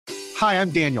Hi,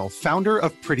 I'm Daniel, founder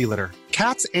of Pretty Litter.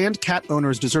 Cats and cat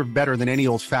owners deserve better than any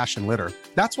old-fashioned litter.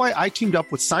 That's why I teamed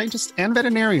up with scientists and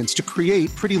veterinarians to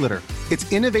create Pretty Litter.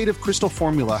 Its innovative crystal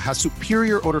formula has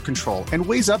superior odor control and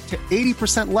weighs up to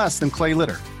 80% less than clay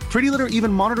litter. Pretty Litter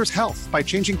even monitors health by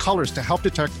changing colors to help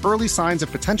detect early signs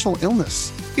of potential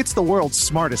illness. It's the world's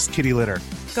smartest kitty litter.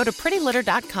 Go to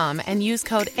prettylitter.com and use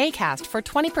code ACAST for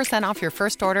 20% off your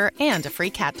first order and a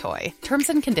free cat toy. Terms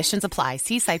and conditions apply.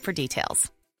 See site for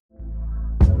details.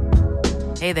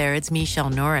 Hey there, it's Michelle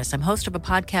Norris. I'm host of a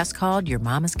podcast called Your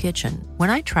Mama's Kitchen.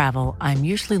 When I travel, I'm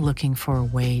usually looking for a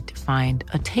way to find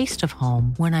a taste of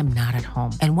home when I'm not at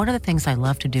home. And one of the things I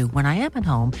love to do when I am at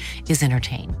home is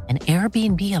entertain. And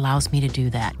Airbnb allows me to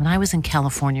do that. When I was in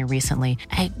California recently,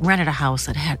 I rented a house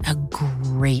that had a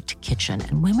great kitchen.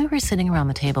 And when we were sitting around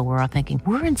the table, we're all thinking,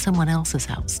 we're in someone else's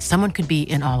house. Someone could be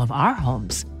in all of our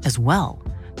homes as well.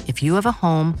 If you have a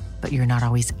home, but you're not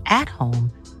always at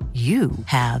home, you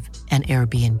have an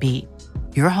Airbnb.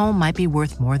 Your home might be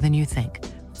worth more than you think.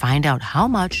 Find out how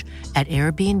much at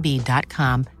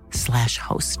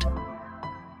airbnb.com/host.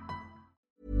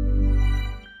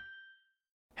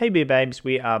 Hey Beer Babes,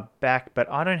 we are back, but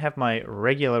I don't have my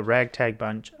regular ragtag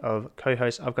bunch of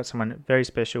co-hosts. I've got someone very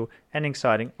special and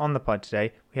exciting on the pod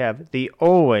today. We have the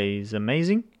always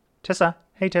amazing Tessa.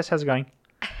 Hey Tess, how's it going?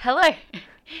 Hello.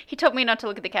 He told me not to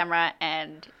look at the camera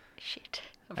and shit.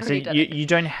 So you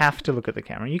don't have to look at the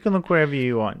camera. You can look wherever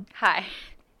you want. Hi.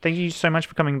 Thank you so much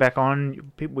for coming back on.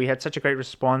 We had such a great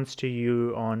response to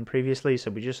you on previously,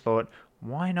 so we just thought,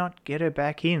 why not get her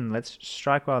back in? Let's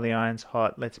strike while the iron's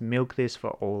hot. Let's milk this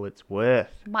for all it's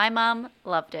worth. My mum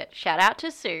loved it. Shout out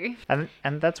to Sue. And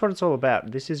that's what it's all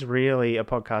about. This is really a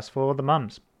podcast for the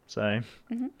mums. So,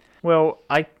 Well,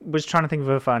 I was trying to think of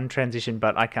a fun transition,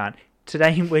 but I can't.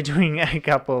 Today we're doing a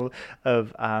couple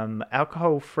of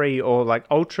alcohol-free or like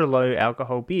ultra-low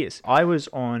alcohol beers. I was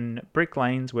on Brick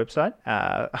Lane's website.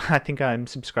 I think I'm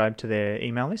subscribed to their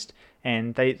email list,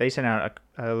 and they sent out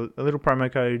a little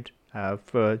promo code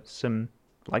for some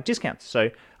like discounts.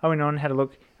 So I went on, had a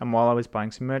look, and while I was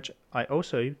buying some merch, I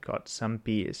also got some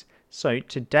beers. So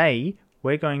today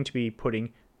we're going to be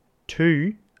putting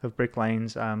two of Brick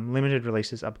Lane's limited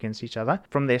releases up against each other.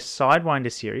 From their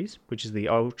Sidewinder series, which is the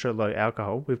ultra low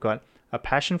alcohol, we've got a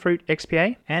passion fruit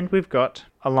XPA and we've got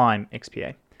a lime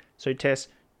XPA. So Tess,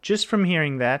 just from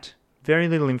hearing that, very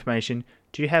little information,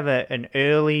 do you have an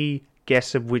early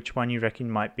guess of which one you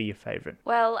reckon might be your favourite?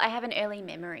 Well, I have an early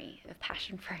memory of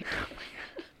passion fruit.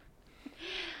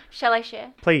 Shall I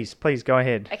share? Please go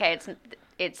ahead. Okay,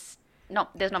 it's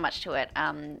not. There's not much to it.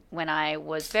 When I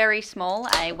was very small,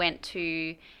 I went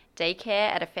to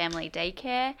daycare at a family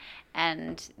daycare,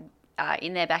 and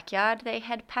in their backyard they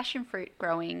had passion fruit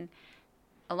growing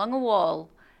along a wall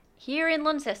here in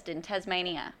Launceston,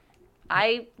 Tasmania.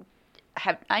 I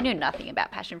knew nothing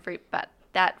about passion fruit, but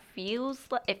that feels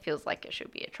like it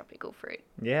should be a tropical fruit.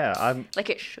 Yeah, like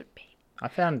it should be. I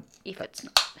found if it's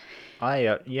not.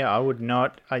 I would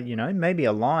not. Maybe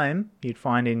a lime you'd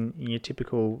find in your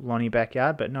typical Lonnie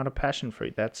backyard, but not a passion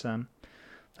fruit. That's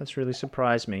really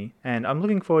surprised me, and I'm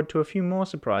looking forward to a few more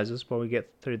surprises while we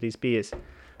get through these beers.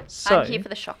 So, I'm here for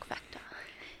the shock factor.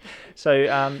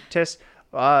 So, Tess,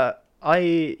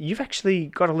 you've actually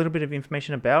got a little bit of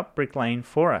information about Brick Lane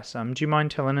for us. Do you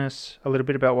mind telling us a little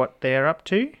bit about what they're up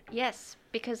to? Yes,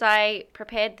 because I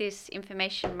prepared this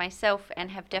information myself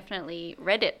and have definitely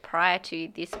read it prior to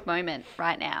this moment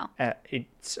right now.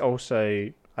 It's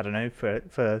also, I don't know,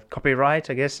 for copyright,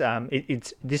 I guess.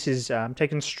 This is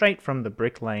taken straight from the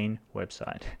Brick Lane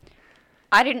website.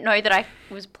 I didn't know that I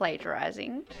was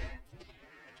plagiarizing.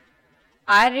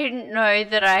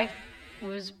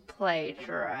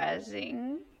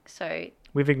 So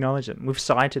we've acknowledged them. We've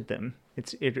cited them.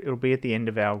 It'll be at the end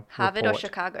of our Harvard report. or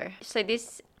Chicago. So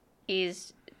this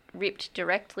is ripped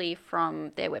directly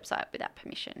from their website without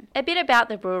permission. A bit about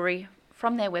the brewery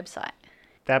from their website.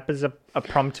 That was a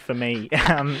prompt for me.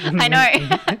 I know.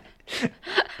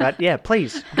 But yeah,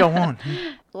 please, go on.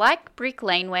 Like Brick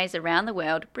Laneways around the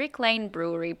world, Brick Lane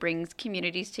Brewery brings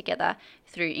communities together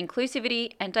through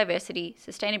inclusivity and diversity,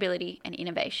 sustainability and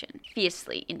innovation.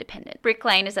 Fiercely independent. Brick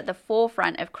Lane is at the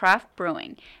forefront of craft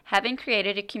brewing, having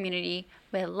created a community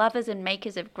where lovers and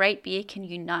makers of great beer can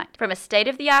unite. From a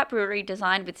state-of-the-art brewery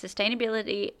designed with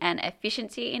sustainability and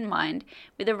efficiency in mind,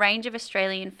 with a range of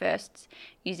Australian firsts,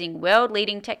 using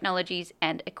world-leading technologies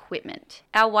and equipment.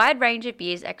 Our wide range of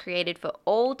beers are created for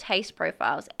all taste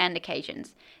profiles and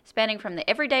occasions, spanning from the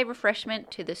everyday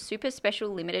refreshment to the super special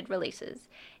limited releases.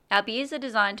 Our beers are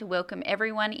designed to welcome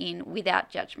everyone in without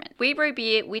judgment. We brew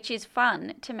beer which is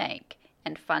fun to make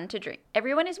and fun to drink.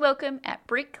 Everyone is welcome at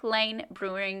Brick Lane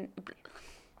Brewing.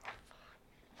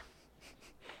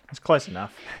 It's close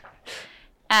enough.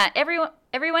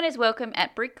 Everyone is welcome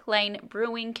at Brick Lane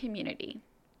Brewing Community.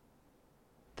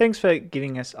 Thanks for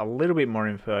giving us a little bit more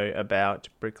info about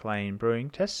Brick Lane Brewing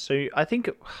Test. So I think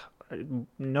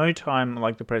no time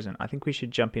like the present. I think we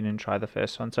should jump in and try the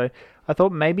first one. So I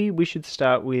thought maybe we should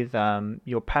start with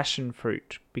your passion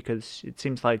fruit, because it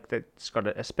seems like that's got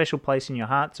a special place in your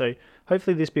heart. So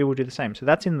hopefully this beer will do the same. So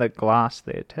that's in the glass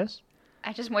there, Tess.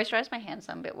 I just moisturised my hands,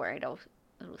 so I'm a bit worried it'll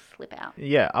slip out.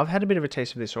 Yeah, I've had a bit of a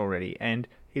taste of this already, and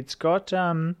it's got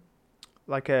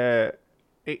like a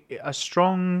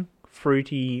strong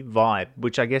fruity vibe,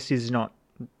 which I guess is not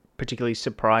particularly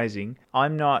surprising.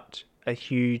 I'm not a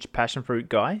huge passion fruit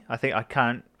guy. I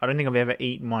don't think I've ever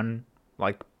eaten one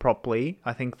like properly.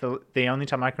 I think the only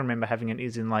time I can remember having it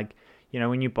is in like, you know,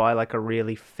 when you buy like a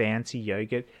really fancy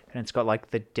yogurt and it's got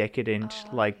like the decadent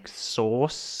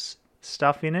sauce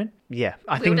stuff in it. Yeah,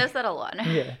 I think does that a lot.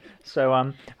 Yeah. So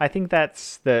I think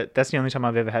that's the only time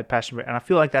I've ever had passion fruit, and I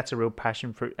feel like that's a real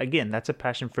passion fruit. Again, that's a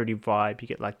passion fruity vibe. You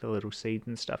get like the little seeds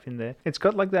and stuff in there. It's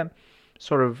got like that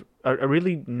sort of a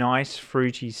really nice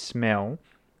fruity smell.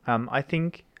 I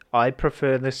think I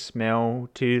prefer the smell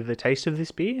to the taste of this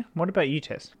beer. What about you,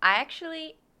 Tess? I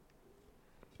actually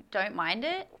don't mind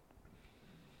it.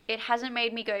 It hasn't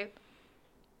made me go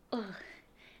ugh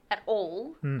at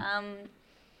all.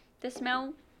 The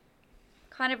smell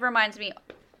kind of reminds me,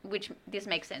 which this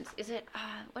makes sense. Is it,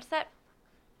 what's that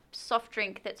soft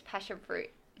drink that's passion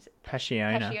fruit? Is it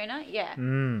Passiona? Passiona? Yeah.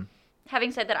 Mm.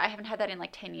 Having said that, I haven't had that in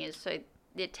like 10 years, so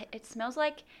it smells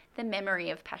like the memory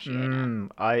of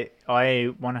Passiona. I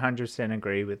 100%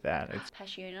 agree with that. It's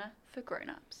Passiona for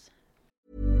grown-ups.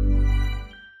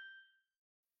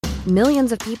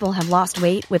 Millions of people have lost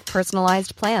weight with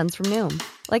personalized plans from Noom.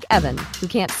 Like Evan, who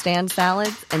can't stand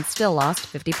salads and still lost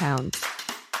 50 pounds.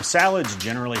 Salads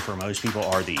generally for most people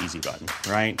are the easy button,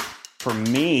 right? For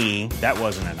me, that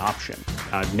wasn't an option.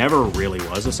 I never really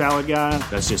was a salad guy.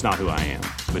 That's just not who I am.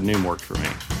 But Noom worked for me.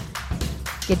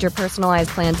 Get your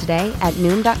personalized plan today at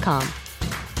Noom.com.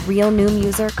 Real Noom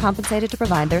user compensated to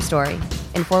provide their story.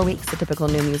 In 4 weeks, the typical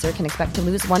Noom user can expect to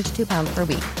lose 1 to 2 pounds per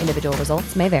week. Individual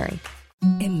results may vary.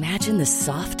 Imagine the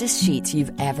softest sheets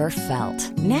you've ever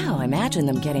felt. Now imagine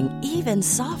them getting even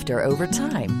softer over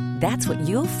time. That's what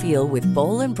you'll feel with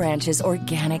Boll & Branch's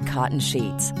organic cotton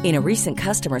sheets. In a recent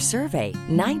customer survey,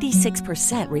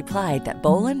 96% replied that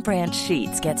Boll & Branch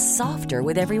sheets get softer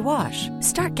with every wash.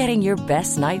 Start getting your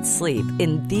best night's sleep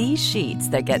in these sheets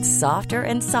that get softer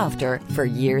and softer for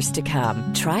years to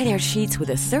come. Try their sheets with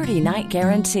a 30-night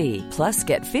guarantee. Plus,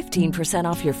 get 15%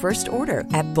 off your first order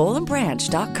at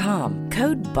bollandbranch.com.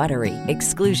 Code BUTTERY.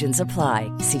 Exclusions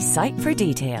apply. See site for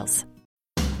details.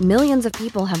 Millions of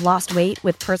people have lost weight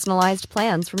with personalized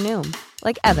plans from Noom.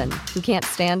 Like Evan, who can't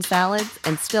stand salads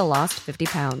and still lost 50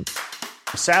 pounds.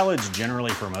 Salads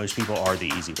generally for most people are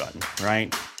the easy button,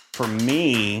 right? For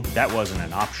me, that wasn't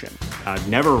an option. I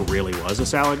never really was a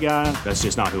salad guy. That's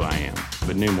just not who I am.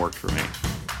 But Noom worked for me.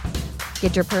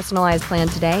 Get your personalized plan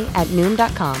today at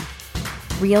Noom.com.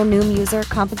 Real Noom user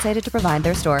compensated to provide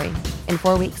their story. In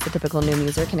 4 weeks, the typical Noom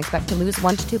user can expect to lose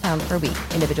 1 to 2 pounds per week.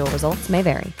 Individual results may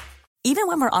vary. Even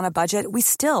when we're on a budget, we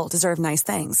still deserve nice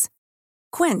things.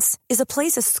 Quince is a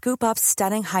place to scoop up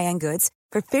stunning high-end goods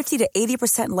for 50 to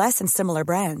 80% less than similar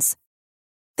brands.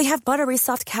 They have buttery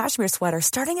soft cashmere sweaters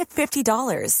starting at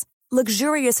 $50,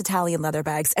 luxurious Italian leather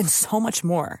bags, and so much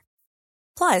more.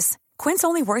 Plus, Quince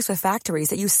only works with factories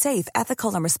that use safe,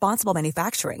 ethical, and responsible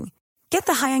manufacturing. Get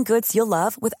the high-end goods you'll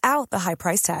love without the high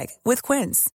price tag with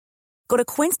Quince. Go to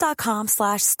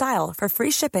quince.com/style for free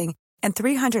shipping and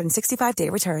 365-day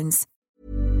returns.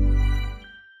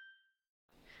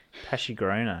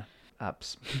 Passiona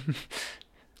ups.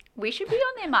 We should be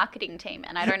on their marketing team,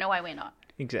 and I don't know why we're not.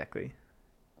 Exactly.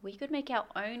 We could make our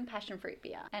own passion fruit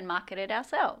beer and market it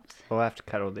ourselves. We'll have to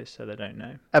cut all this so they don't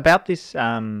know. About this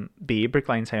beer, Brick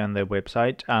Lane say on their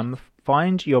website,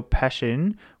 find your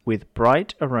passion with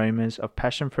bright aromas of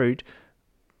passion fruit,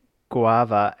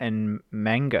 guava, and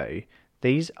mango.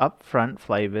 These upfront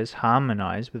flavours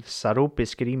harmonise with subtle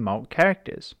biscuity malt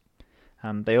characters.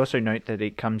 They also note that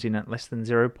it comes in at less than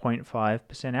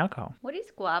 0.5% alcohol. What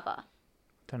is guava?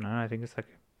 Don't know. I think it's like...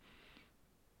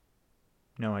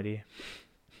 No idea.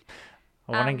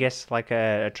 I want to guess like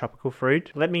a tropical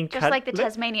fruit. Just like the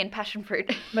Tasmanian passion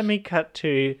fruit. Let me cut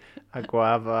to a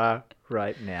guava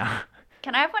right now.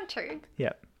 Can I have one too?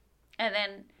 Yep. And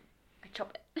then I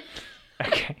chop it.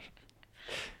 Okay.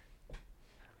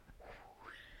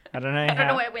 I don't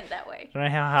know why it went that way. I don't know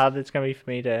how hard it's going to be for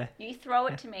me to... You throw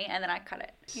it to me and then I cut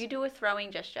it. You do a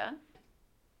throwing gesture.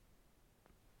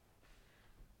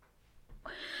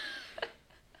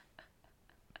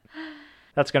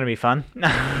 That's going to be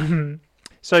fun.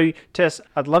 So, Tess,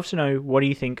 I'd love to know, what do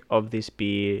you think of this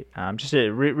beer? Just a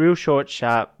real short,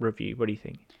 sharp review. What do you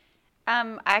think?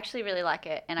 I actually really like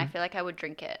it, and I feel like I would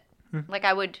drink it. Like,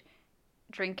 I would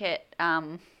drink it.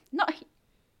 Will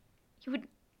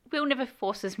never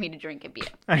forces me to drink a beer.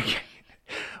 Okay.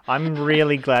 I'm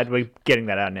really glad we're getting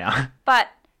that out now. But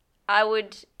I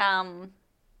would,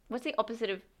 what's the opposite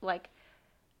of, like,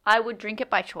 I would drink it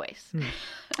by choice.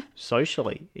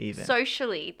 Socially, even.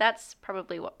 Socially, that's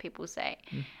probably what people say.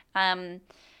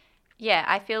 Yeah,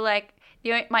 I feel like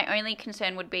my only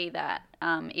concern would be that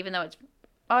even though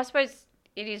I suppose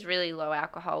it is really low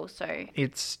alcohol, so...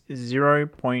 It's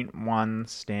 0.1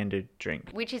 standard drink.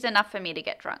 Which is enough for me to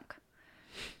get drunk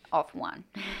off one.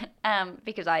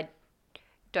 Because I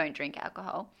don't drink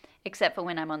alcohol, except for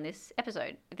when I'm on this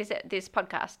episode, this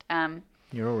podcast.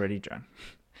 You're already drunk.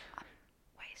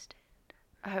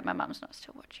 I hope my mum's not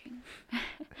still watching.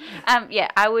 Yeah,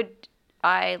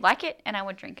 I like it and I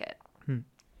would drink it.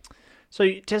 So,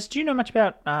 Tess, do you know much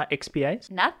about XPAs?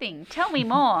 Nothing. Tell me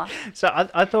more. So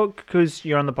I thought, because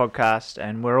you're on the podcast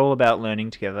and we're all about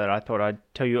learning together, I thought I'd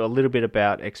tell you a little bit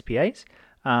about XPAs.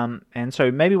 And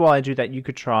so maybe while I do that, you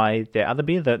could try their other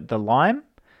beer, the Lime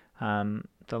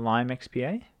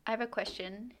XPA. I have a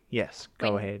question. Yes,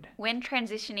 go ahead. When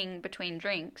transitioning between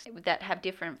drinks that have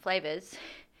different flavors...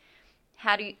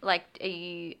 How do you,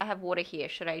 I have water here.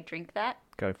 Should I drink that?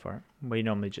 Go for it. We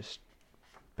normally just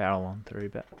barrel on through,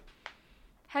 but...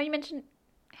 How are you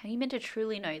meant to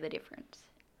truly know the difference?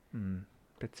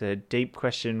 It's a deep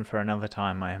question for another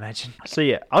time, I imagine. Okay. So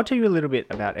yeah, I'll tell you a little bit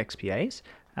about XPAs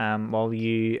while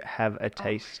you have a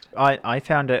taste. I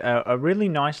found a really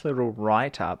nice little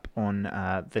write-up on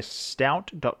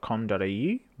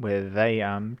thestout.com.au where they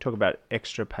talk about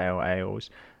extra pale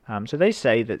ales. So they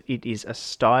say that it is a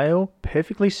style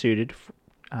perfectly suited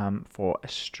for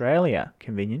Australia.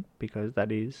 Convenient, because that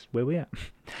is where we are.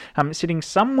 Sitting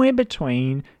somewhere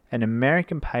between an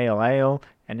American pale ale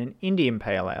and an Indian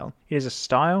pale ale. It is a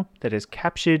style that has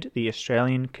captured the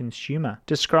Australian consumer.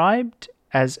 Described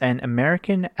as an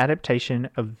American adaptation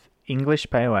of English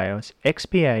pale ales,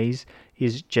 XPAs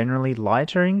is generally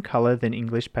lighter in colour than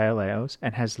English pale ales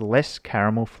and has less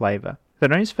caramel flavour. The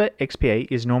nose for XPA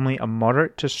is normally a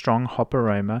moderate to strong hop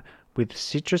aroma, with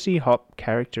citrusy hop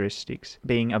characteristics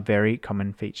being a very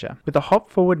common feature. With the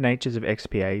hop-forward natures of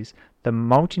XPAs, the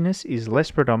maltiness is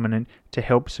less predominant to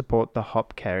help support the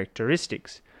hop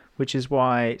characteristics, which is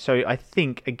why... So I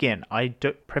think, again, I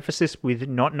do preface this with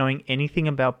not knowing anything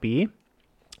about beer,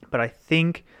 but I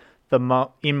think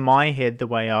in my head, the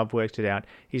way I've worked it out,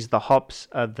 is the hops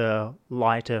are the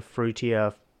lighter,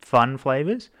 fruitier, fun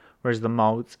flavours, whereas the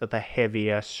malts are the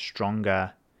heavier,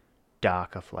 stronger,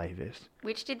 darker flavours.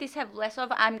 Which did this have less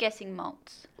of? I'm guessing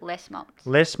malts. Less malts.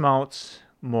 Less malts,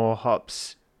 more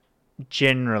hops,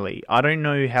 generally. I don't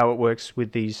know how it works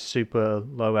with these super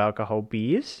low alcohol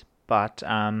beers, but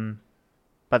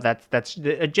that's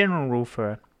a general rule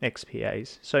for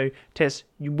XPAs. So, Tess,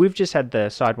 we've just had the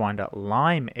Sidewinder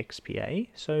Lime XPA.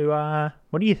 So,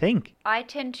 what do you think? I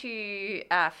tend to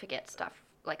forget stuff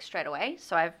straight away.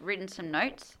 So I've written some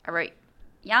notes. I wrote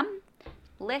yum,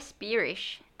 less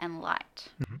beerish, and light.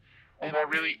 Mm-hmm. And I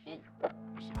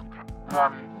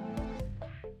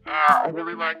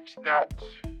really liked that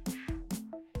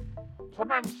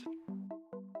sometimes.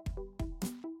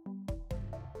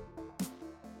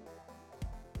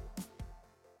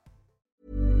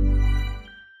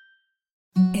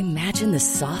 Imagine the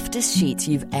softest sheets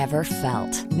you've ever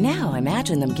felt. Now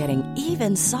imagine them getting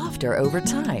even softer over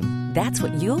time. That's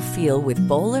what you'll feel with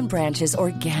Boll & Branch's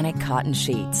organic cotton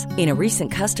sheets. In a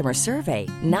recent customer survey,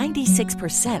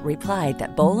 96% replied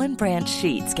that Boll & Branch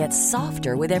sheets get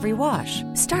softer with every wash.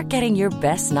 Start getting your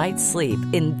best night's sleep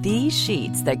in these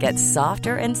sheets that get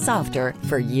softer and softer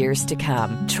for years to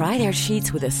come. Try their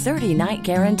sheets with a 30-night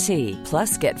guarantee.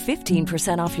 Plus, get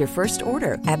 15% off your first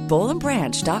order at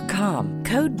bollandbranch.com.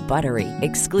 Code BUTTERY.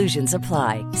 Exclusions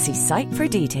apply. See site for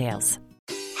details.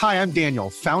 Hi, I'm Daniel,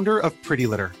 founder of Pretty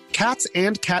Litter. Cats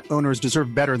and cat owners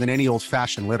deserve better than any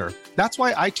old-fashioned litter. That's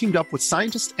why I teamed up with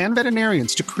scientists and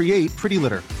veterinarians to create Pretty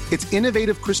Litter. Its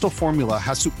innovative crystal formula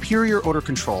has superior odor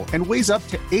control and weighs up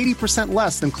to 80%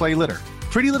 less than clay litter.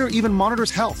 Pretty Litter even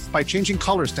monitors health by changing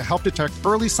colors to help detect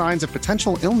early signs of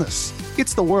potential illness.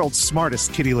 It's the world's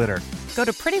smartest kitty litter. Go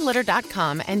to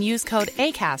prettylitter.com and use code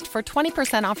ACAST for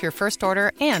 20% off your first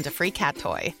order and a free cat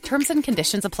toy. Terms and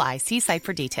conditions apply. See site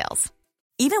for details.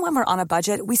 Even when we're on a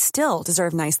budget, we still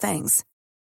deserve nice things.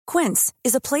 Quince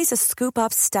is a place to scoop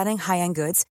up stunning high-end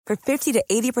goods for 50 to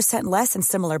 80% less than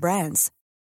similar brands.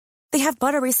 They have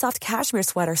buttery soft cashmere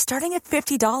sweaters starting at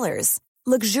 $50,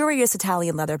 luxurious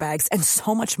Italian leather bags, and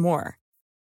so much more.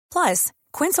 Plus,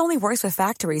 Quince only works with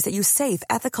factories that use safe,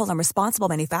 ethical, and responsible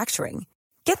manufacturing.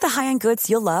 Get the high-end goods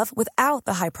you'll love without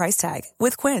the high price tag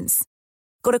with Quince.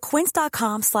 Go to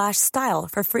quince.com/style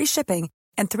for free shipping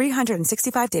and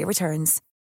 365-day returns.